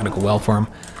 6,000, it's not going to go well for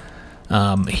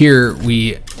them. Here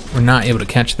we're not able to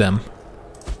catch them.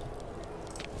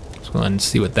 Let's go ahead and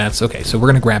see what that's. Okay, so we're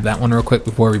going to grab that one real quick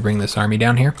before we bring this army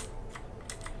down here.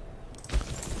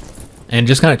 And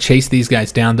just kind of chase these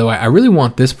guys down, though I really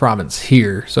want this province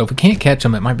here. So if we can't catch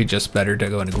them, it might be just better to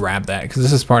go and grab that, because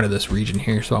this is part of this region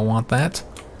here, so I want that.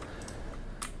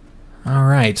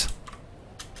 Alright.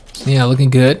 So yeah, looking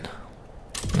good.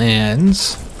 And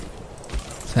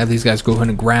let's have these guys go ahead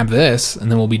and grab this,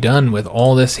 and then we'll be done with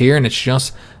all this here, and it's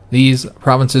just these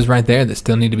provinces right there that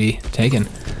still need to be taken.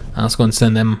 Let's go and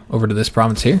send them over to this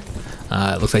province here.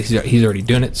 It looks like he's already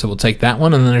doing it, so we'll take that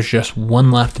one, and then there's just one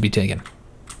left to be taken.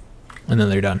 And then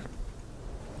they're done.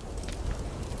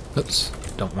 Oops,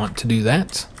 don't want to do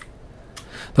that.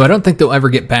 Though I don't think they'll ever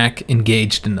get back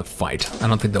engaged in the fight. I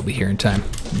don't think they'll be here in time.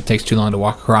 It takes too long to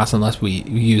walk across unless we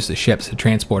use the ships to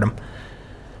transport them.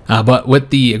 But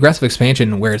with the aggressive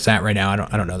expansion where it's at right now,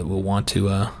 I don't know that we'll want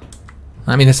to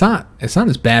I mean, it's not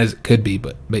as bad as it could be,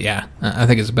 but yeah, I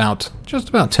think it's just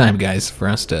about time, guys, for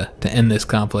us to end this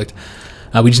conflict.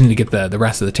 We just need to get the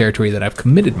rest of the territory that I've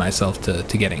committed myself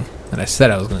to getting, that I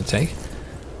said I was going to take.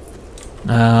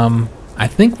 I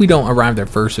think we don't arrive there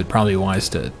first. It'd probably be wise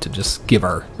to just give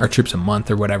our troops a month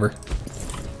or whatever.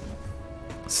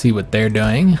 See what they're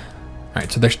doing.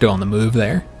 Alright, so they're still on the move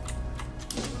there.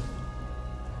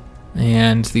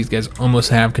 And these guys almost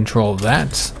have control of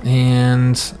that.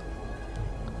 And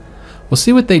we'll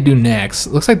see what they do next.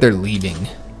 Looks like they're leaving.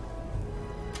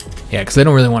 Yeah, because they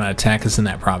don't really want to attack us in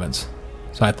that province.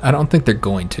 So I don't think they're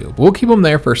going to. But we'll keep them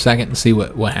there for a second and see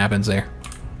what happens there.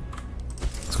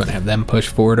 It's going to have them push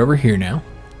forward over here now.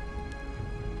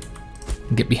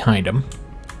 Get behind them.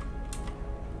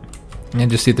 And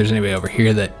just see if there's anybody over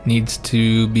here that needs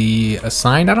to be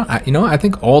assigned. You know what? I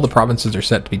think all the provinces are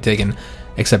set to be taken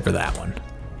except for that one.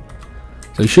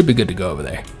 So we should be good to go over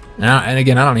there. And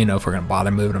again, I don't even know if we're going to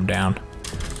bother moving them down.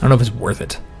 I don't know if it's worth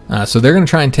it. So they're going to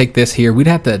try and take this here. We'd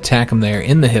have to attack them there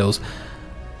in the hills.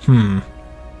 I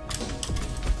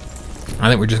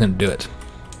think we're just going to do it.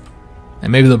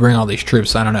 And maybe they'll bring all these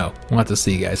troops. I don't know. We'll have to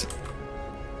see, guys.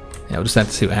 Yeah, we'll just have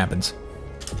to see what happens.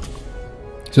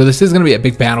 So this is going to be a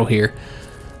big battle here.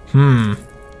 I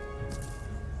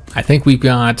think we've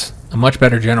got a much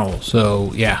better general.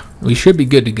 So, yeah, we should be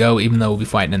good to go, even though we'll be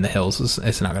fighting in the hills.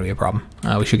 It's not going to be a problem.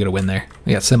 We should get a win there.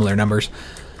 We got similar numbers.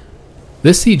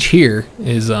 This siege here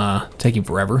is taking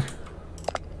forever.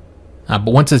 But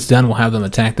once it's done, we'll have them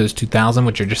attack those 2,000,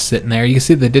 which are just sitting there. You can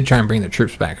see they did try and bring their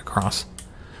troops back across.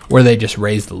 Or they just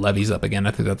raised the levies up again.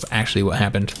 I think that's actually what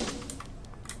happened.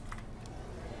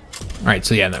 Alright,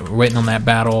 so yeah, we're waiting on that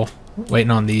battle.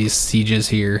 Waiting on these sieges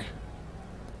here.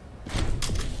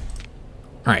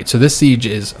 Alright, so this siege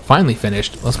is finally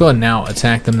finished. Let's go ahead and now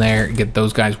attack them there. Get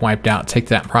those guys wiped out. Take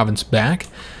that province back.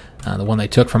 The one they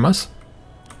took from us.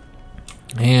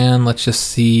 And let's just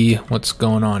see what's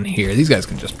going on here. These guys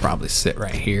can just probably sit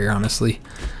right here, honestly.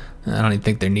 I don't even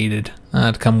think they're needed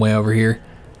to come way over here.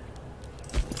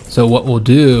 So what we'll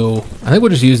do, I think we'll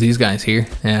just use these guys here.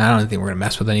 And I don't think we're going to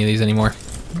mess with any of these anymore.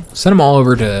 Send them all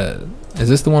over to, is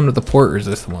this the one with the port or is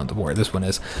this the one with the port? This one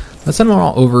is. Let's send them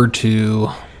all over to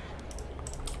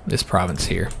this province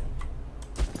here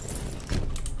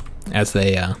as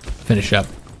they finish up.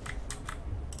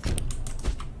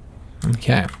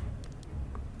 Okay.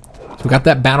 So we got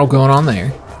that battle going on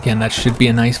there. Again, that should be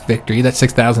a nice victory. That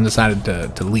 6,000 decided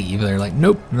to leave. They're like,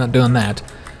 nope, I'm not doing that.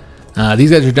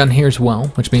 These guys are done here as well,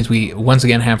 which means we once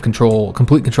again have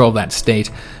complete control of that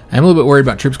state. I'm a little bit worried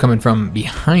about troops coming from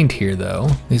behind here, though.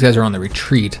 These guys are on the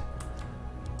retreat.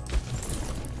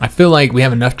 I feel like we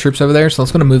have enough troops over there, so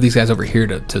let's go to move these guys over here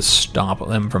to stop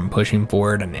them from pushing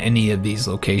forward in any of these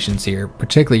locations here,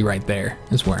 particularly right there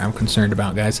is where I'm concerned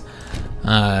about, guys.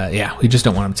 Yeah, we just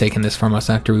don't want them taking this from us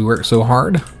after we worked so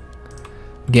hard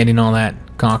getting all that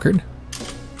conquered.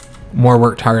 More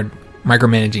worked hard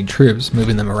micromanaging troops,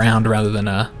 moving them around rather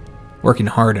than working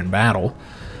hard in battle.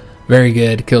 Very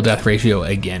good kill-death ratio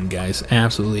again, guys.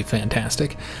 Absolutely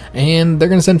fantastic. And they're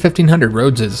going to send 1,500.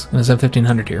 Rhodes is going to send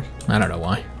 1,500 here. I don't know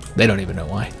why. They don't even know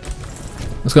why.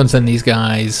 Let's go and send these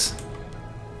guys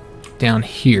down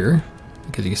here,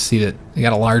 because you can see that they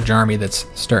got a large army that's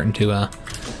starting to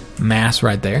mass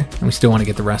right there. And we still want to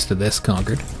get the rest of this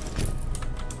conquered.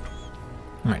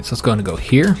 Alright, so let's go and go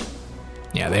here.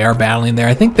 Yeah, they are battling there.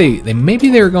 I think maybe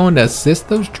they were going to assist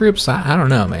those troops. I don't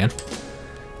know, man.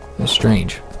 It's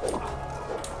strange.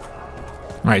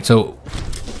 Alright, so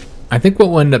I think what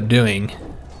we'll end up doing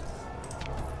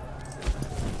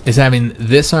is having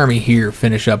this army here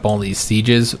finish up all these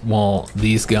sieges while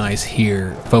these guys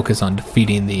here focus on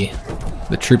defeating the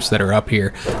troops that are up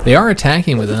here. They are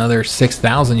attacking with another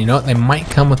 6,000. You know what? They might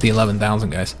come with the 11,000,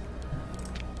 guys.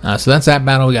 So that's that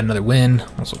battle. We got another win.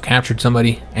 Also captured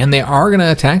somebody. And they are going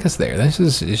to attack us there. This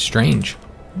is strange.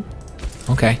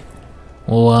 Okay.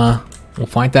 We'll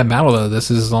fight that battle, though.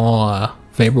 This is all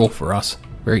favorable for us.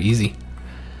 Very easy.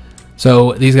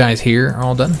 So these guys here are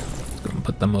all done. Let's go and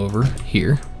put them over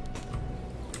here.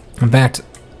 In fact,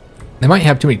 they might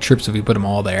have too many troops if we put them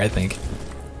all there, I think.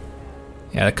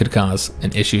 Yeah, that could cause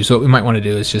an issue. So what we might want to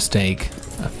do is just take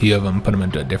a few of them, put them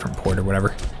into a different port or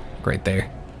whatever. Right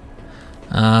there.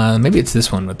 Maybe it's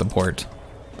this one with the port.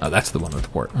 Oh, that's the one with the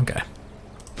port. Okay.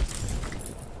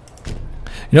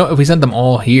 You know, if we sent them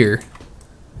all here,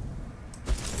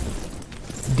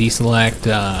 deselect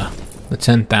the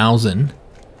 10,000.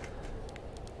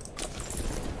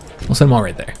 We'll send them all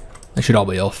right there. They should all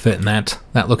be able to fit in that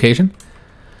location.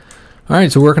 All right,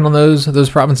 so working on those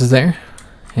provinces there,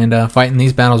 and fighting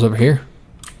these battles over here.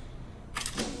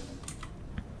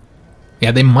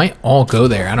 Yeah, they might all go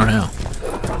there. I don't know.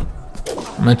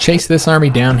 I'm going to chase this army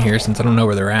down here since I don't know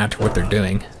where they're at or what they're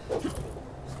doing.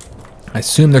 I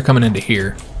assume they're coming into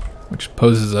here, which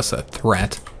poses us a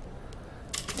threat.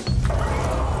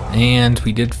 And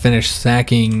we did finish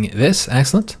sacking this.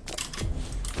 Excellent.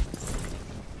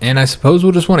 And I suppose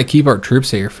we'll just want to keep our troops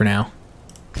here for now.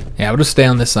 Yeah, we'll just stay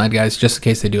on this side, guys, just in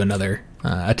case they do another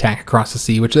attack across the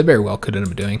sea, which they very well could end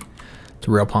up doing. It's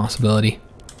a real possibility.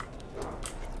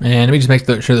 And let me just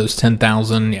make sure those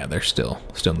 10,000, yeah, they're still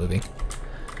moving.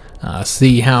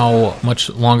 See how much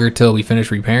longer till we finish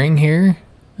repairing here.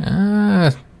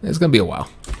 It's gonna be a while.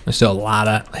 There's still a lot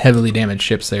of heavily damaged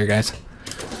ships there, guys.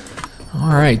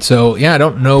 All right, so yeah, I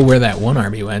don't know where that one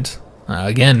army went.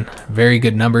 Again, very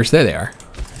good numbers. There they are.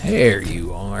 There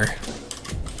you are.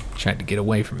 Tried to get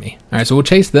away from me. All right, so we'll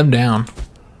chase them down.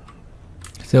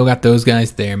 Still got those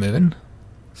guys there moving.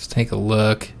 Let's take a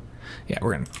look. Yeah,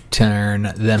 we're gonna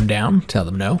turn them down. Tell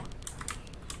them no.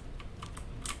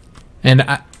 And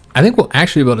I think we'll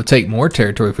actually be able to take more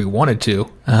territory if we wanted to.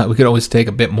 We could always take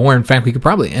a bit more. In fact, we could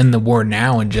probably end the war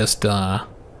now and just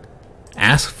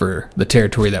ask for the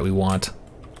territory that we want.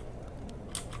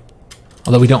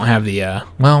 Although we don't have the,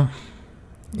 well,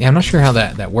 yeah, I'm not sure how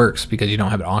that works because you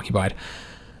don't have it occupied.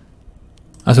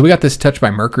 So we got this Touched by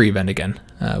Mercury event again,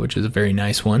 which is a very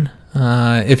nice one.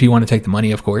 If you want to take the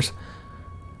money, of course.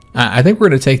 I think we're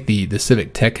going to take the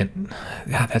Civic Tech, and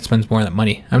God, that spends more of that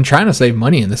money. I'm trying to save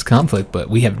money in this conflict, but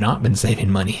we have not been saving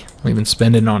money. We've been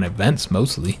spending on events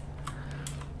mostly.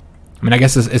 I mean, I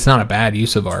guess it's not a bad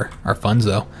use of our funds,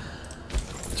 though.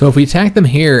 So if we attack them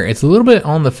here, it's a little bit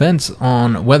on the fence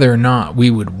on whether or not we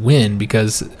would win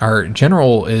because our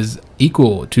general is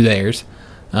equal to theirs.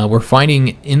 We're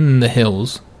fighting in the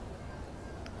hills.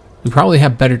 We probably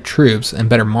have better troops and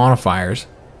better modifiers.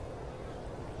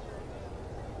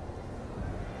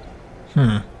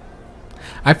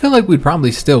 I feel like we'd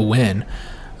probably still win.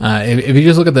 If you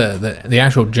just look at the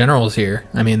actual generals here,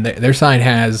 I mean, their side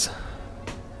has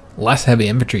less heavy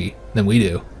infantry than we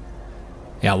do.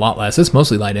 Yeah, a lot less. It's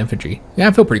mostly light infantry. Yeah,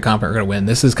 I feel pretty confident we're going to win.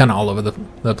 This is kind of all over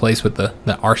the place with the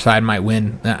our side might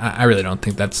win. I really don't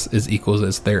think that's as equal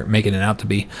as they're making it out to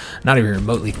be. Not even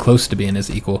remotely close to being as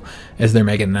equal as they're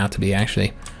making it out to be,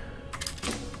 actually.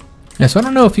 Yeah, so I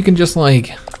don't know if you can just,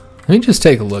 like... Let me just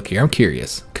take a look here. I'm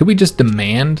curious. Could we just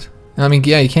demand... I mean,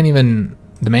 yeah, you can't even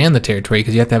demand the territory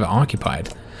because you have to have it occupied.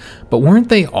 But weren't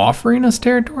they offering us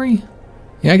territory?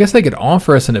 Yeah, I guess they could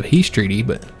offer us a peace treaty,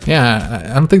 but yeah,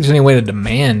 I don't think there's any way to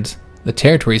demand the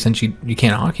territory since you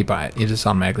can't occupy it. It just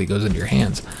automatically goes into your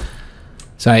hands.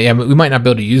 So yeah, we might not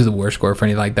be able to use the war score for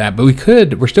anything like that, but we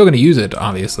could. We're still going to use it,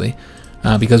 obviously,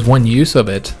 because one use of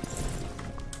it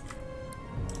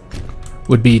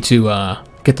would be to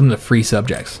get them the free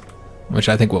subjects, which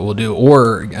I think what we'll do,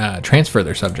 or transfer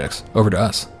their subjects over to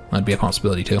us. That'd be a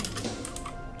possibility too.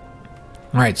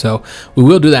 All right, so we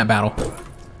will do that battle.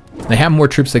 They have more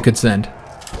troops they could send.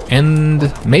 And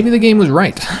maybe the game was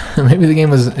right. Maybe the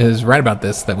game is right about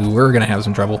this, that we were going to have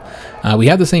some trouble. We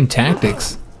have the same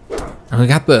tactics. And we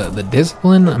got the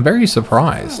discipline. I'm very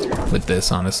surprised with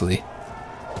this, honestly.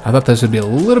 I thought this would be a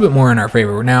little bit more in our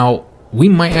favor. Now, we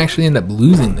might actually end up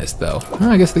losing this, though. Oh,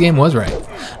 I guess the game was right.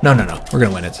 No. We're going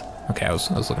to win it. Okay, I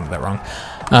was looking at that wrong.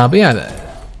 But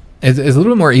yeah, it's a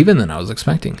little bit more even than I was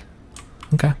expecting.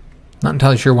 Okay. Not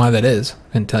entirely sure why that is.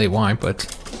 I couldn't tell you why,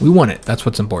 but we won it. That's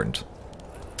what's important.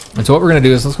 And so what we're going to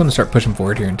do is let's go and start pushing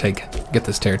forward here and get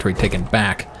this territory taken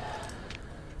back.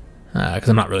 Because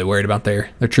I'm not really worried about their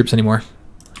troops anymore.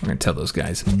 I'm going to tell those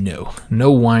guys, no.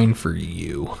 No wine for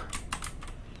you.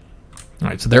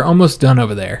 Alright, so they're almost done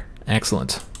over there.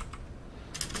 Excellent.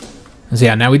 So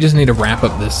yeah, now we just need to wrap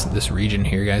up this region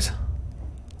here, guys.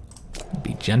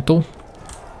 Be gentle.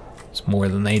 It's more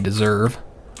than they deserve.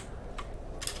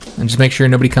 And just make sure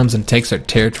nobody comes and takes our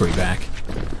territory back.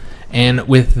 And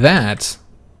with that,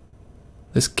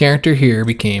 this character here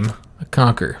became a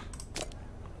conqueror.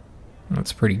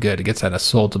 That's pretty good. It gets that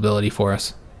assault ability for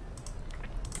us.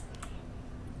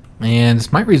 And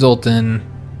this might result in...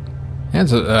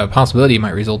 There's a possibility it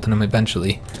might result in him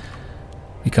eventually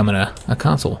becoming a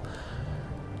consul.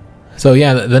 So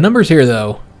yeah, the numbers here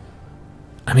though,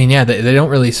 I mean, yeah, they don't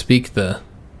really speak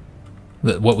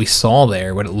what we saw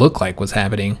there, what it looked like was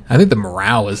happening. I think the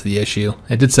morale is the issue.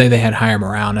 It did say they had higher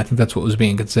morale, and I think that's what was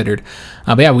being considered.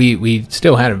 But yeah, we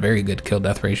still had a very good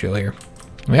kill-death ratio here.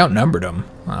 We outnumbered them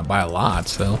by a lot,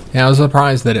 so yeah, I was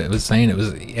surprised that it was saying it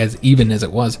was as even as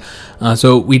it was.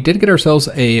 So we did get ourselves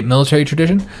a military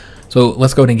tradition, so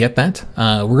let's go ahead and get that.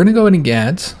 We're going to go ahead and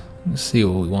get, let's see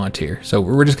what we want here. So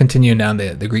we're just continuing down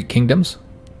the Greek kingdoms.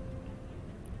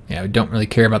 Yeah, we don't really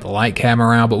care about the light cab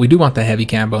morale, but we do want the heavy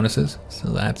cab bonuses, so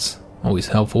that's always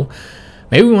helpful.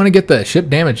 maybe we want to get the ship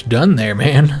damage done there,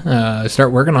 man.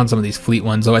 Start working on some of these fleet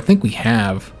ones. Though I think we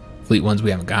have fleet ones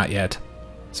we haven't got yet.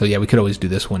 So yeah, we could always do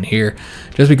this one here,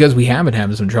 just because we have been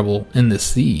having some trouble in the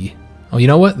sea. Oh, you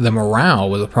know what? The morale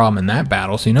was a problem in that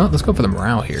battle. So you know what? Let's go for the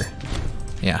morale here.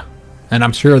 Yeah, and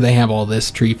I'm sure they have all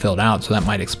this tree filled out, so that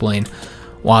might explain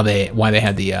why they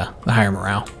had the higher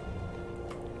morale.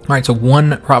 All right, so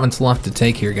one province left to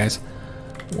take here, guys.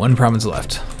 One province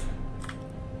left.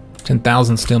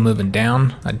 10,000 still moving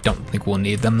down. I don't think we'll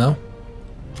need them though,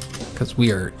 because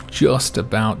we are just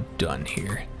about done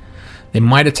here. They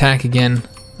might attack again.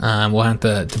 We'll have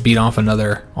to beat off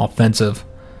another offensive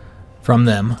from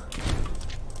them.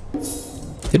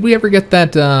 Did we ever get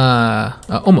that?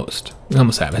 Almost. We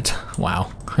almost have it.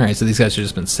 Wow. All right, so these guys have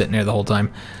just been sitting there the whole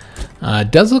time.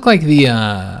 Does look like the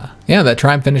yeah, that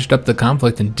tribe finished up the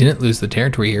conflict and didn't lose the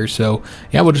territory here. So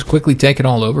yeah, we'll just quickly take it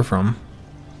all over from them.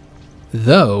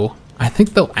 Though I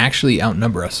think they'll actually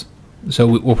outnumber us. So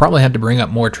we'll probably have to bring up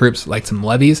more troops, like some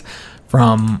levies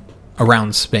from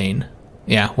around Spain.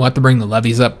 Yeah, we'll have to bring the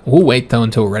levies up. We'll wait though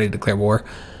until we're ready to declare war.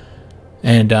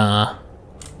 And I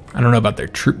don't know about their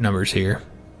troop numbers here.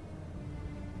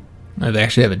 They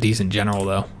actually have a decent general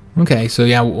though. Okay, so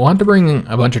yeah, we'll have to bring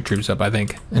a bunch of troops up, I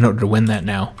think, in order to win that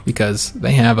now, because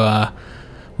they have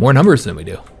more numbers than we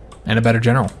do, and a better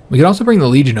general. We could also bring the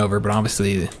Legion over, but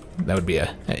obviously that would be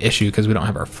an issue because we don't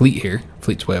have our fleet here.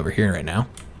 Fleet's way over here right now.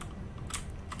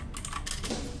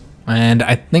 And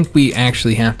I think we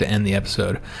actually have to end the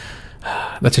episode.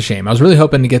 That's a shame. I was really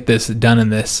hoping to get this done in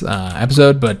this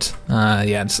episode, but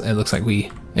yeah, it looks like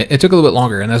it took a little bit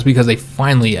longer, and that's because they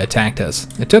finally attacked us.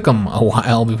 It took them a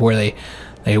while before they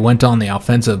went on the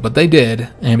offensive, but they did,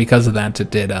 and because of that, it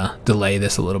did delay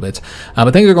this a little bit.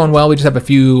 But things are going well. We just have a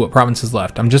few provinces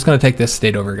left. I'm just going to take this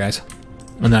state over, guys,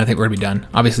 and then I think we're going to be done.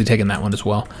 Obviously, taking that one as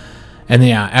well. And then,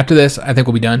 yeah, after this, I think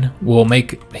we'll be done. We'll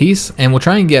make peace, and we'll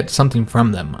try and get something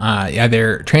from them,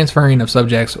 either transferring of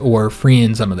subjects or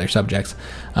freeing some of their subjects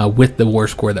with the war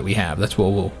score that we have. That's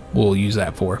what we'll use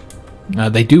that for.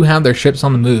 They do have their ships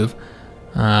on the move.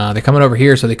 They're coming over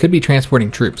here, so they could be transporting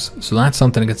troops. So that's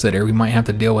something to consider. We might have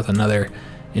to deal with another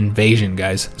invasion,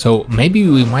 guys. So maybe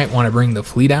we might want to bring the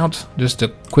fleet out just to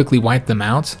quickly wipe them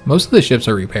out. Most of the ships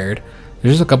are repaired.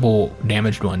 There's just a couple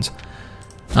damaged ones.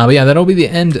 But yeah, that'll be the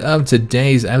end of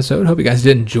today's episode. Hope you guys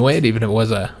did enjoy it, even if it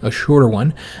was a shorter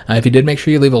one. If you did, make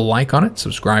sure you leave a like on it,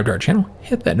 subscribe to our channel,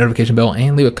 hit that notification bell,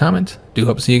 and leave a comment. Do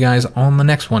hope to see you guys on the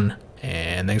next one.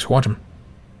 And thanks for watching.